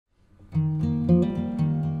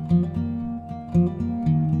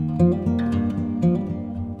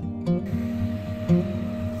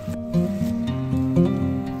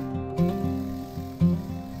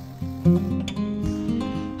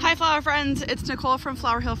friends, it's Nicole from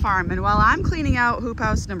Flower Hill Farm, and while I'm cleaning out hoop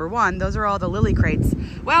house number 1, those are all the lily crates.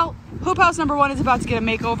 Well, hoop house number 1 is about to get a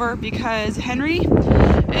makeover because Henry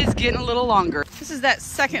is getting a little longer. This is that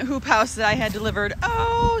second hoop house that I had delivered,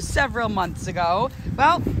 several months ago.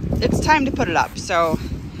 Well, it's time to put it up, so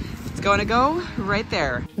it's going to go right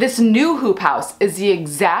there. This new hoop house is the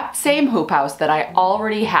exact same hoop house that I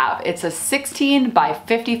already have. It's a 16 by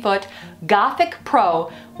 50 foot Gothic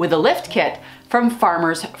Pro with a lift kit from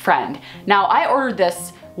Farmer's Friend. Now, I ordered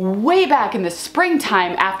this way back in the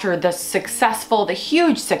springtime after the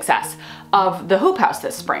huge success of the hoop house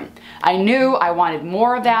this spring. I knew I wanted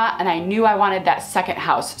more of that, and I knew I wanted that second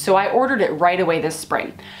house, so I ordered it right away this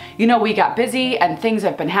spring. You know, we got busy and things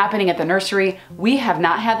have been happening at the nursery. We have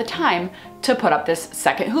not had the time to put up this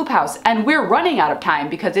second hoop house, and we're running out of time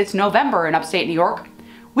because it's November in upstate New York.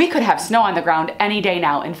 We could have snow on the ground any day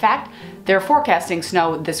now. In fact, they're forecasting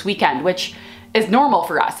snow this weekend, which is normal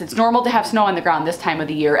for us. It's normal to have snow on the ground this time of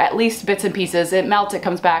the year, at least bits and pieces. It melts, it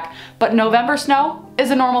comes back, but November snow is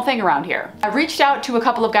a normal thing around here. I reached out to a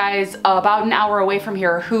couple of guys about an hour away from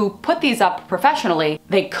here who put these up professionally.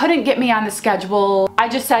 They couldn't get me on the schedule. I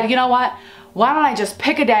just said, you know what? Why don't I just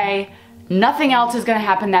pick a day? Nothing else is gonna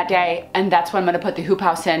happen that day, and that's when I'm gonna put the hoop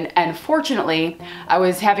house in. And fortunately, I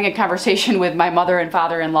was having a conversation with my mother and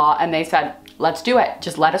father-in-law, and they said, let's do it.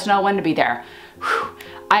 Just let us know when to be there. Whew.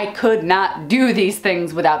 I could not do these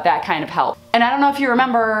things without that kind of help. And I don't know if you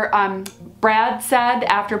remember, Brad said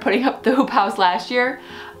after putting up the hoop house last year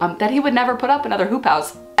that he would never put up another hoop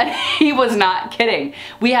house. And he was not kidding.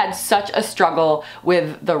 We had such a struggle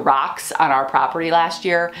with the rocks on our property last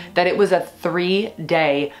year that it was a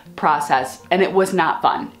 3-day process, and it was not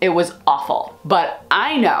fun. It was awful. But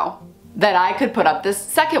I know that I could put up this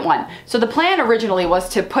second one. So the plan originally was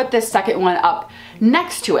to put this second one up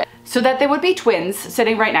next to it so that they would be twins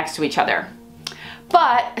sitting right next to each other.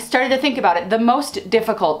 But I started to think about it. The most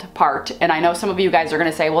difficult part, and I know some of you guys are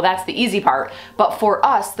gonna say, well, that's the easy part, but for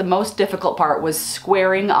us, the most difficult part was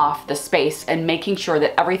squaring off the space and making sure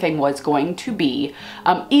that everything was going to be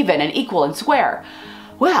even and equal and square.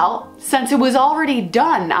 Well, since it was already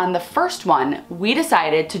done on the first one, we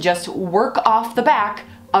decided to just work off the back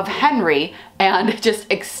of Henry and just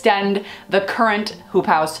extend the current hoop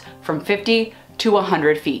house from 50 to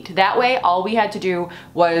 100 feet. That way, all we had to do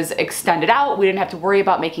was extend it out. We didn't have to worry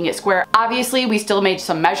about making it square. Obviously, we still made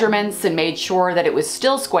some measurements and made sure that it was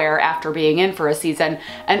still square after being in for a season,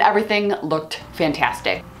 and everything looked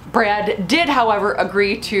fantastic. Brad did, however,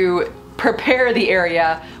 agree to prepare the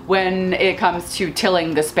area when it comes to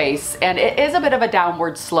tilling the space, and it is a bit of a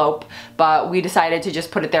downward slope, but we decided to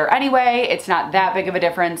just put it there anyway. It's not that big of a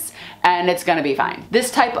difference, and it's gonna be fine.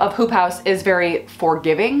 This type of hoop house is very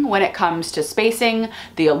forgiving when it comes to spacing.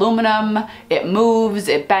 The aluminum, it moves,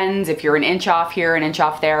 it bends. If you're an inch off here, an inch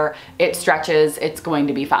off there, it stretches. It's going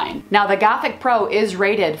to be fine. Now, the Gothic Pro is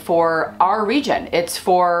rated for our region. It's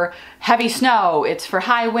for heavy snow, it's for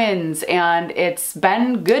high winds, and it's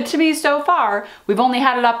been good to me so far. We've only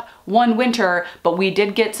had it up one winter, but we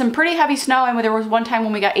did get some pretty heavy snow, and there was one time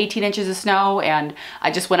when we got 18 inches of snow, and I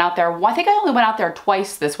just went out there. I think I only went out there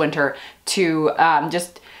twice this winter to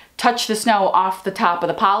just touch the snow off the top of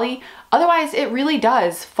the poly. Otherwise, it really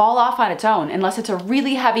does fall off on its own. Unless it's a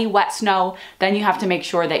really heavy, wet snow, then you have to make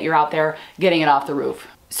sure that you're out there getting it off the roof.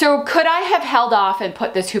 So could I have held off and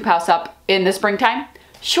put this hoop house up in the springtime?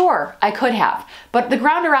 Sure, I could have, but the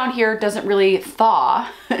ground around here doesn't really thaw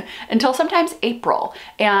until sometimes April.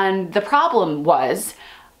 And the problem was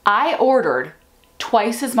I ordered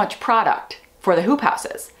twice as much product for the hoop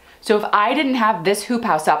houses. So if I didn't have this hoop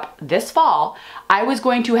house up this fall, I was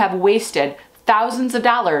going to have wasted thousands of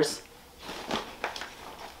dollars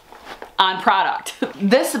on product.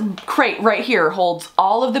 This crate right here holds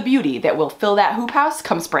all of the beauty that will fill that hoop house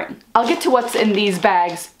come spring. I'll get to what's in these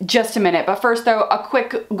bags just a minute, but first though, a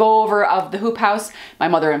quick go over of the hoop house. My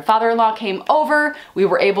mother and father-in-law came over. We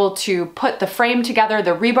were able to put the frame together,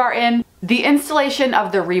 the rebar in. The installation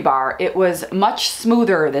of the rebar, it was much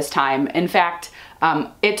smoother this time. In fact,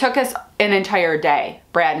 it took us an entire day,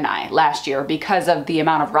 Brad and I, last year because of the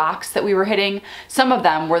amount of rocks that we were hitting. Some of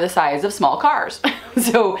them were the size of small cars.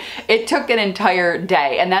 So it took an entire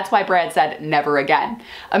day, and that's why Brad said never again.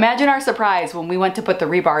 Imagine our surprise when we went to put the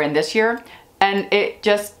rebar in this year and it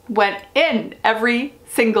just went in every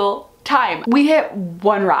single time. We hit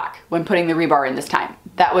one rock when putting the rebar in this time.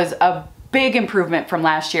 That was a big improvement from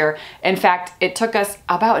last year. In fact, it took us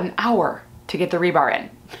about an hour to get the rebar in.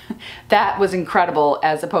 That was incredible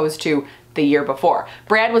as opposed to the year before.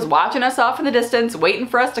 Brad was watching us off in the distance, waiting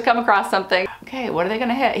for us to come across something. Okay, what are they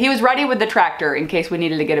gonna hit? He was ready with the tractor in case we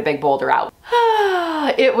needed to get a big boulder out.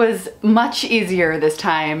 It was much easier this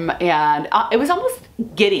time, and it was almost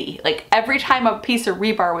giddy. Like every time a piece of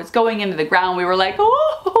rebar was going into the ground, we were like,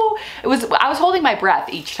 oh, I was holding my breath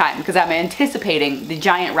each time because I'm anticipating the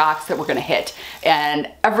giant rocks that we're gonna hit.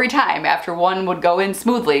 And every time after one would go in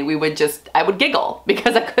smoothly, I would giggle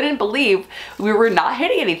because I couldn't believe we were not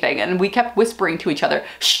hitting anything. And we kept whispering to each other,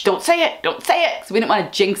 shh, don't say it, don't say it, because we didn't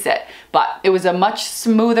want to jinx it. But it was a much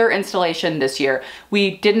smoother installation this year.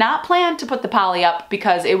 We did not plan to put the poly up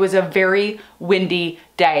because it was a very windy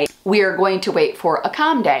day. We are going to wait for a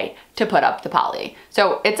calm day to put up the poly.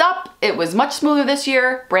 So it's up. It was much smoother this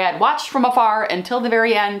year. Brad watched from afar until the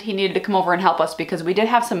very end. He needed to come over and help us because we did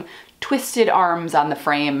have some twisted arms on the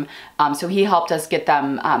frame. So he helped us get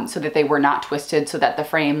them so that they were not twisted, so that the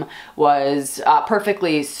frame was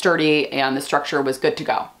perfectly sturdy and the structure was good to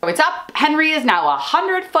go. So it's up. Henry is now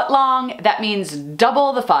 100 foot long. That means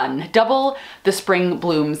double the fun, double the spring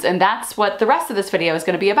blooms. And that's what the rest of this video is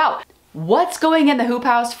going to be about. What's going in the hoop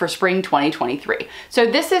house for spring 2023?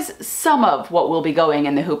 So this is some of what will be going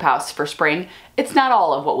in the hoop house for spring. It's not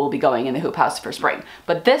all of what will be going in the hoop house for spring,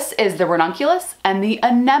 but this is the Ranunculus and the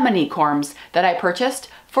anemone corms that I purchased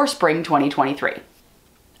for spring 2023.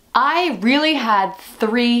 I really had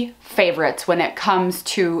three favorites when it comes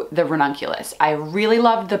to the Ranunculus. I really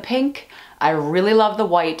loved the pink, I really loved the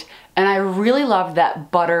white, and I really loved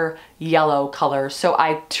that butter yellow color, so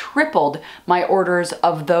I tripled my orders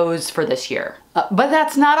of those for this year. But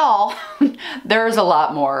that's not all. There's a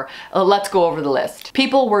lot more. Let's go over the list.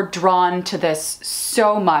 People were drawn to this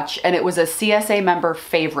so much, and it was a CSA member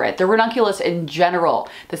favorite. The Ranunculus in general,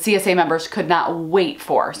 the CSA members could not wait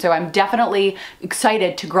for. So I'm definitely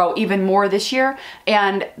excited to grow even more this year.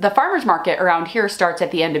 And the farmer's market around here starts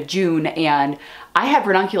at the end of June, and I have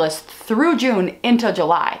Ranunculus through June into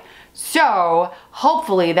July. So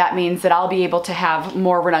hopefully that means that I'll be able to have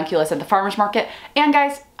more Ranunculus at the farmer's market. And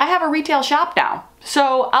guys, I have a retail shop now.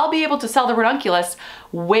 So I'll be able to sell the Ranunculus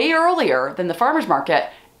way earlier than the farmer's market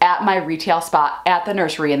at my retail spot at the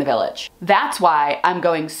nursery in the village. That's why I'm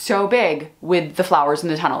going so big with the flowers in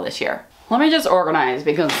the tunnel this year. Let me just organize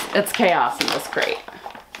because it's chaos in this crate.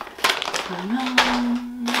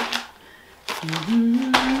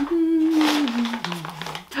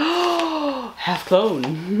 Half clone.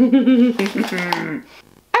 I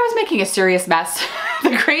was making a serious mess.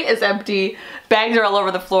 The crate is empty. Bags are all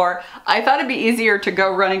over the floor. I thought it'd be easier to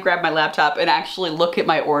go run and grab my laptop and actually look at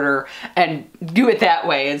my order and do it that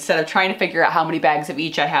way instead of trying to figure out how many bags of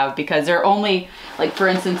each I have, because they're only, like for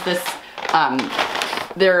instance, this,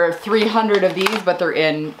 there are 300 of these, but they're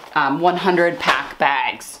in 100 pack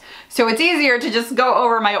bags. So it's easier to just go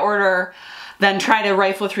over my order than try to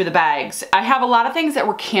rifle through the bags. I have a lot of things that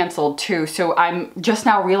were canceled too, so I'm just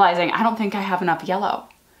now realizing I don't think I have enough yellow.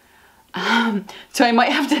 So I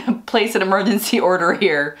might have to place an emergency order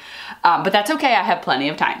here, but that's okay, I have plenty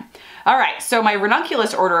of time. All right, so my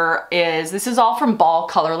Ranunculus order this is all from Ball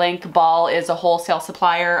Color Link. Ball is a wholesale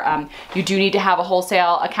supplier. You do need to have a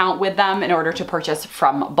wholesale account with them in order to purchase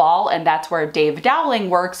from Ball, and that's where Dave Dowling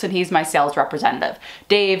works, and he's my sales representative.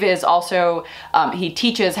 Dave is also, he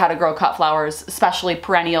teaches how to grow cut flowers, especially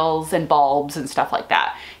perennials and bulbs and stuff like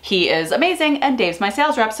that. He is amazing, and Dave's my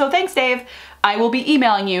sales rep, so thanks, Dave. I will be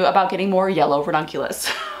emailing you about getting more yellow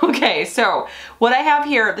Ranunculus. Okay, so what I have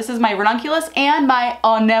here, this is my Ranunculus and my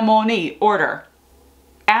anemone order.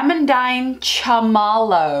 Amandine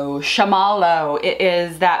Chamalo. It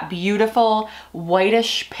is that beautiful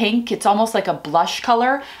whitish pink. It's almost like a blush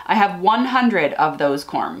color. I have 100 of those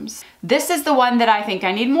corms. This is the one that I think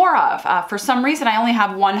I need more of. For some reason, I only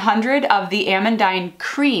have 100 of the Amandine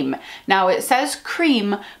Cream. Now it says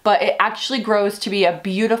cream, but it actually grows to be a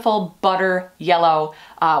beautiful butter yellow.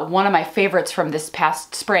 One of my favorites from this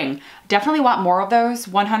past spring. Definitely want more of those.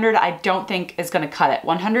 100 I don't think is gonna cut it.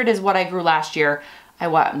 100 is what I grew last year. I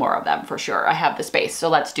want more of them for sure. I have the space, so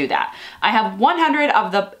let's do that. I have 100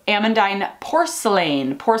 of the Amandine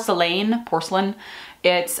Porcelain.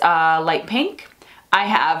 It's light pink. I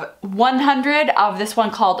have 100 of this one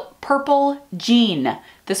called Purple Jean.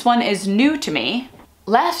 This one is new to me.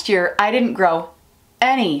 Last year, I didn't grow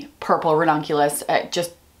any purple Ranunculus. I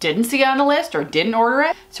just didn't see it on the list or didn't order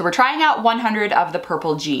it. So we're trying out 100 of the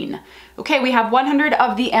Purple Jean. Okay, we have 100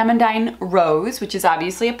 of the Amandine Rose, which is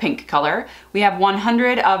obviously a pink color. We have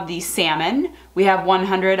 100 of the Salmon. We have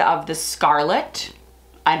 100 of the Scarlet.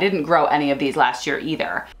 I didn't grow any of these last year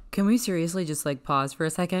either. Can we seriously just like pause for a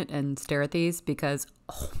second and stare at these? Because,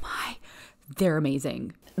 oh my, they're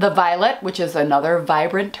amazing. The Violet, which is another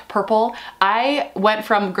vibrant purple. I went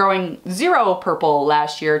from growing 0 purple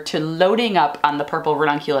last year to loading up on the purple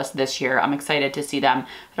Ranunculus this year. I'm excited to see them.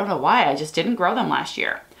 I don't know why, I just didn't grow them last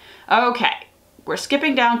year. Okay, we're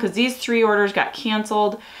skipping down because these 3 orders got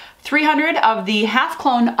canceled. 300 of the half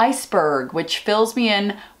clone iceberg, which fills me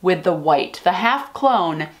in with the white. The half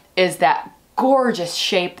clone is that gorgeous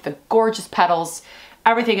shape, the gorgeous petals.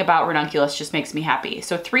 Everything about Ranunculus just makes me happy.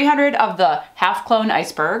 So 300 of the half clone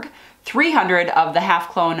iceberg, 300 of the half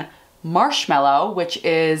clone marshmallow, which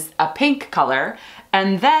is a pink color.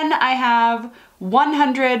 And then I have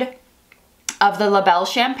 100 of the La Belle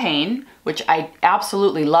Champagne, which I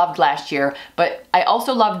absolutely loved last year, but I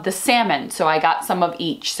also loved the salmon, so I got some of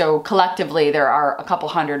each. So collectively, there are a couple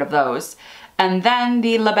hundred of those. And then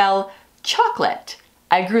the La Belle Chocolate.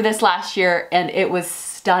 I grew this last year and it was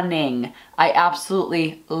stunning. I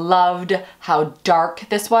absolutely loved how dark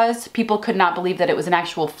this was. People could not believe that it was an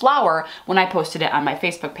actual flower when I posted it on my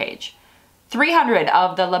Facebook page. 300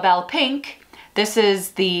 of the La Belle Pink. This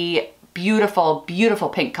is the beautiful, beautiful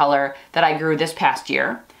pink color that I grew this past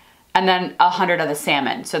year. And then 100 of the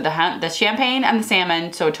salmon. So the champagne and the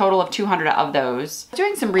salmon, so a total of 200 of those. I was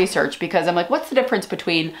doing some research because I'm like, what's the difference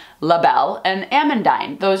between La Belle and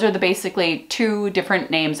Amandine? Those are the basically 2 different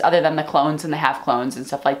names other than the clones and the half clones and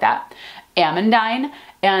stuff like that. Amandine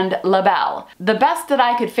and La Belle. The best that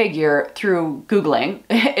I could figure through Googling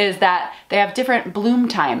is that they have different bloom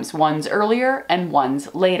times, one's earlier and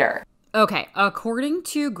one's later. Okay, according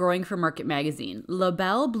to Growing for Market magazine, La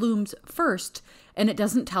Belle blooms first and it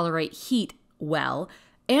doesn't tolerate heat well.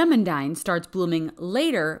 Amandine starts blooming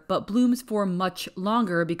later but blooms for much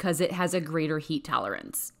longer because it has a greater heat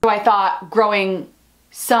tolerance. So I thought growing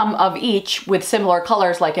some of each with similar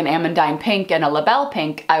colors like an Amandine pink and a La Belle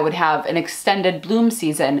pink, I would have an extended bloom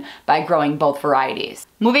season by growing both varieties.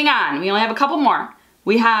 Moving on, we only have a couple more.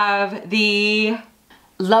 We have the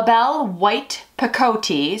La Belle White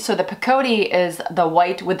Picote. So the Picote is the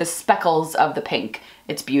white with the speckles of the pink.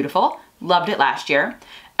 It's beautiful. Loved it last year.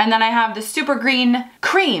 And then I have the Super Green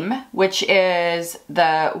Cream, which is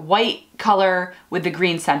the white color with the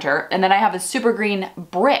green center. And then I have the Super Green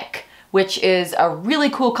Brick, which is a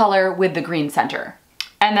really cool color with the green center.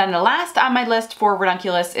 And then the last on my list for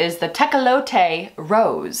Ranunculus is the Tecolote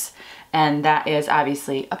Rose. And that is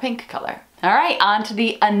obviously a pink color. All right, on to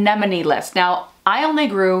the anemone list. Now, I only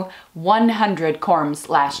grew 100 corms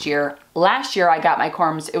last year. Last year I got my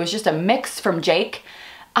corms, it was just a mix from Jake.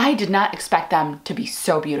 I did not expect them to be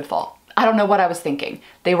so beautiful. I don't know what I was thinking.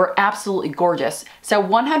 They were absolutely gorgeous. So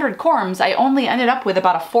 100 corms, I only ended up with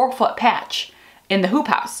about a 4-foot patch in the hoop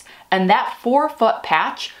house. And that 4-foot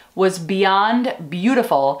patch was beyond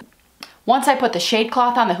beautiful. Once I put the shade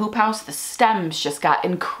cloth on the hoop house, the stems just got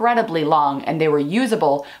incredibly long and they were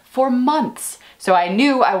usable for months. So I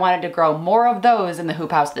knew I wanted to grow more of those in the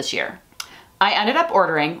hoop house this year. I ended up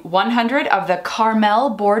ordering 100 of the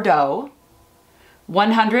Caramel Bordeaux,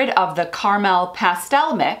 100 of the Caramel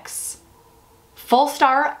Pastel Mix, Full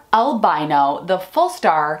Star Albino. The Full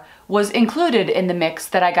Star was included in the mix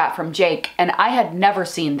that I got from Jake, and I had never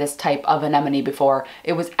seen this type of anemone before.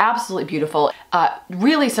 It was absolutely beautiful.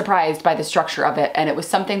 Really surprised by the structure of it, and it was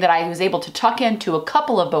something that I was able to tuck into a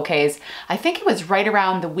couple of bouquets. I think it was right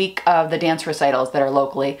around the week of the dance recitals that are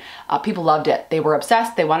locally. People loved it. They were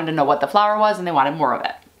obsessed. They wanted to know what the flower was, and they wanted more of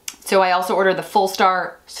it. So I also ordered the Full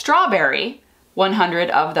Star Strawberry, 100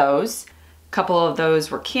 of those. A couple of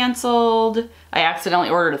those were canceled. I accidentally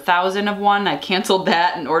ordered 1,000 of one. I canceled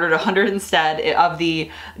that and ordered 100 instead of the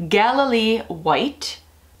Galilee White.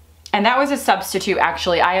 And that was a substitute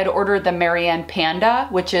actually. I had ordered the Marianne Panda,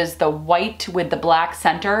 which is the white with the black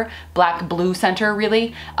center, black blue center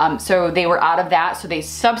really. So they were out of that. So they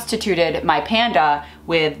substituted my Panda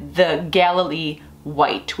with the Galilee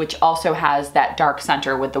White, which also has that dark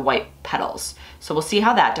center with the white petals. So we'll see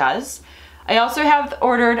how that does. I also have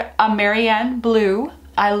ordered a Marianne Blue.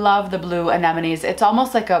 I love the blue anemones. It's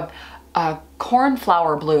almost like a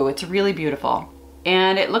cornflower blue. It's really beautiful.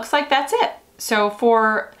 And it looks like that's it. So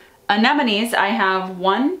for anemones, I have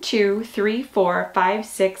 1, 2, 3, 4, 5,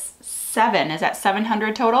 6, 7. Is that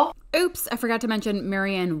 700 total? Oops, I forgot to mention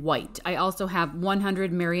Marianne White. I also have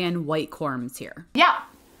 100 Marianne White corms here. Yeah.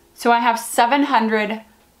 So I have 700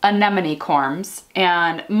 anemone corms,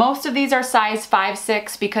 and most of these are size 5,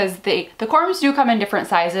 6 because the corms do come in different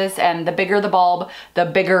sizes, and the bigger the bulb, the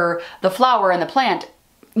bigger the flower and the plant,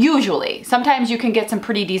 usually. Sometimes you can get some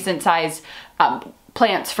pretty decent size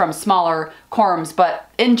plants from smaller corms, but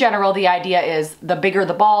in general the idea is the bigger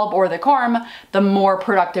the bulb or the corm, the more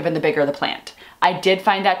productive and the bigger the plant. I did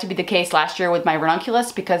find that to be the case last year with my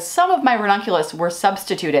Ranunculus because some of my Ranunculus were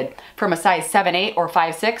substituted from a size 7, 8 or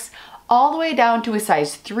 5, 6 all the way down to a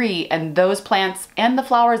size 3, and those plants and the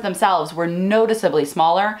flowers themselves were noticeably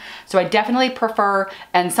smaller. So I definitely prefer,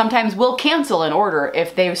 and sometimes will cancel an order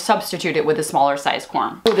if they substitute it with a smaller size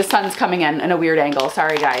corm. Oh, the sun's coming in a weird angle.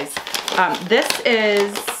 Sorry guys. This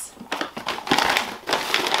is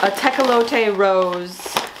a tecolote rose.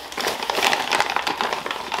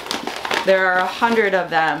 There are 100 of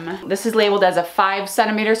them. This is labeled as a 5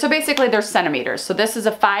 centimeter. So basically they're centimeters. So this is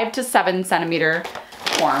a 5 to 7 centimeter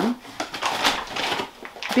corm.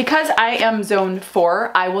 Because I am zone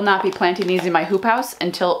 4, I will not be planting these in my hoop house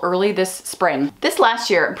until early this spring. This last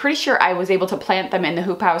year, I'm pretty sure I was able to plant them in the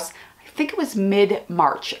hoop house. I think it was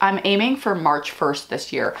mid-March. I'm aiming for March 1st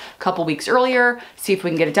this year, a couple weeks earlier, see if we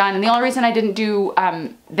can get it done. And the only reason I didn't do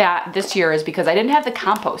that this year is because I didn't have the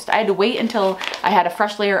compost. I had to wait until I had a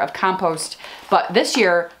fresh layer of compost. But this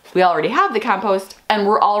year, we already have the compost, and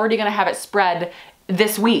we're already gonna have it spread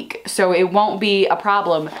this week. So it won't be a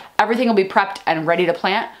problem. Everything will be prepped and ready to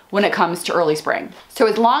plant when it comes to early spring. So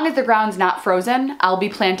as long as the ground's not frozen, I'll be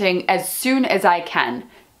planting as soon as I can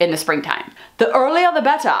in the springtime. The earlier the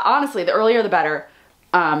better. Honestly, the earlier the better.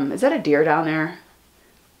 Is that a deer down there?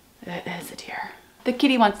 That is a deer. The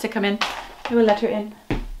kitty wants to come in. I will let her in.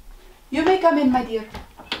 You may come in, my dear.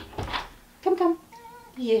 Come, come.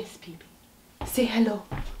 Yes, baby. Say hello.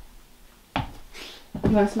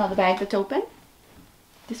 You want to smell the bag that's open?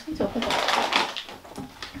 This one's open.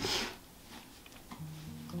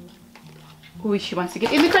 Ooh, she wants to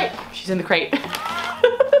get in the crate. She's in the crate.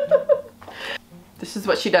 This is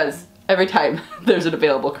what she does every time there's an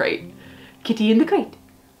available crate. Kitty in the crate.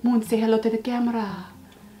 Moon, say hello to the camera.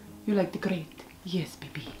 You like the crate? Yes,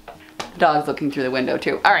 baby. The dog's looking through the window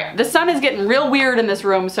too. All right, the sun is getting real weird in this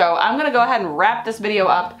room, so I'm gonna go ahead and wrap this video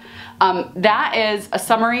up. That is a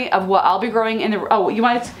summary of what I'll be growing in the, oh, you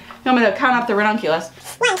want me to count up the ranunculus?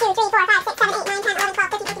 1, 2, 3, 4, 5, 6, 7, 8, 9, 10, 11, 12,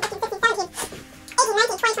 13, 14, 15, 16, 17, 18,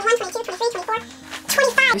 19, 20, 21, 22, 23, 24,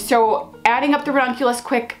 25. So adding up the ranunculus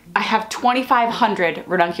quick, I have 2,500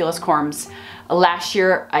 ranunculus corms. Last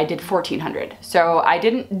year I did 1,400. So I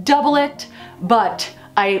didn't double it, but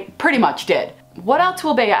I pretty much did. What else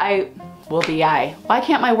will why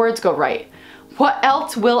can't my words go right? What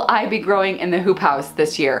else will I be growing in the hoop house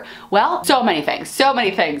this year? Well, so many things, so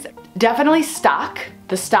many things. Definitely stock.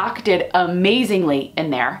 The stock did amazingly in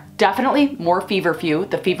there. Definitely more feverfew.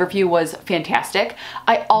 The feverfew was fantastic.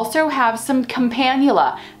 I also have some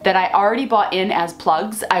campanula that I already bought in as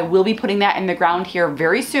plugs. I will be putting that in the ground here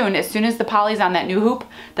very soon. As soon as the poly's on that new hoop,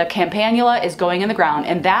 the campanula is going in the ground,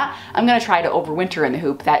 and that I'm gonna try to overwinter in the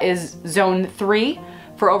hoop. That is zone 3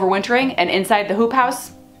 for overwintering, and inside the hoop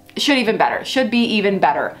house, should be even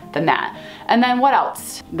better than that. And then what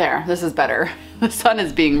else? There, this is better. The sun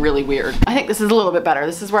is being really weird. I think this is a little bit better.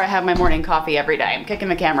 This is where I have my morning coffee every day. I'm kicking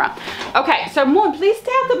the camera. Okay, so Moon, please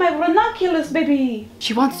stay out of my ranunculus, baby.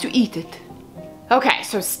 She wants to eat it. Okay,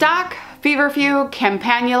 so stock, feverfew,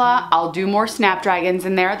 campanula. I'll do more snapdragons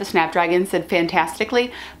in there. The snapdragons did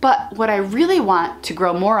fantastically. But what I really want to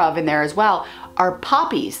grow more of in there as well are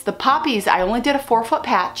poppies. The poppies, I only did a 4-foot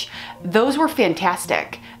patch. Those were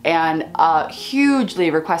fantastic and hugely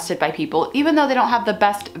requested by people. Even though they don't have the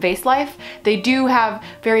best vase life, they do have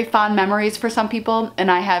very fond memories for some people, and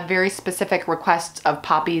I have very specific requests of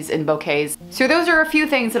poppies and bouquets. So those are a few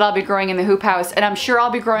things that I'll be growing in the hoop house, and I'm sure I'll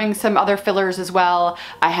be growing some other fillers as well.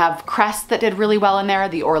 I have cress that did really well in there.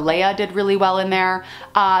 The Orlea did really well in there.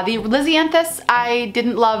 The Lysianthus I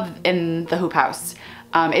didn't love in the hoop house.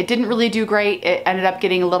 It didn't really do great. It ended up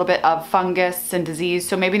getting a little bit of fungus and disease,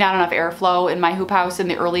 so maybe not enough airflow in my hoop house in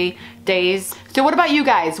the early days. So what about you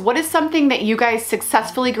guys? What is something that you guys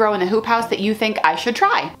successfully grow in the hoop house that you think I should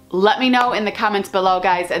try? Let me know in the comments below,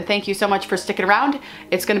 guys, and thank you so much for sticking around.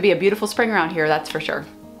 It's gonna be a beautiful spring around here, that's for sure.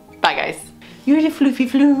 Bye, guys. You're the floofy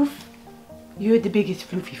floof. You're the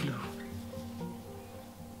biggest floofy floof.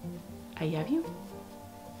 I love you.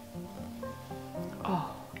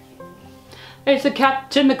 Oh. It's the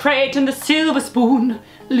cat in the crate and the silver spoon.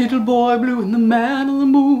 Little boy blue and the man on the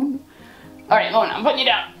moon. All right, Moon, I'm putting you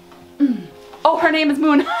down. Oh, her name is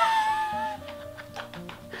Moon.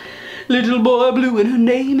 Little boy blue and her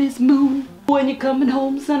name is Moon. When you're coming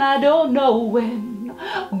home, son, I don't know when.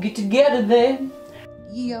 We'll get together then.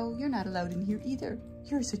 Yo, you're not allowed in here either.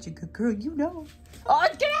 You're such a good girl, you know. Oh,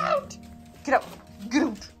 get out! Get out, get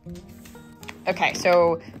out. Okay,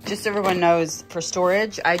 so just so everyone knows, for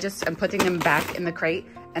storage, I'm putting them back in the crate,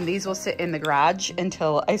 and these will sit in the garage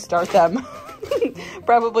until I start them,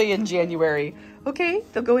 probably in January. Okay,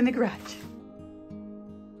 they'll go in the garage.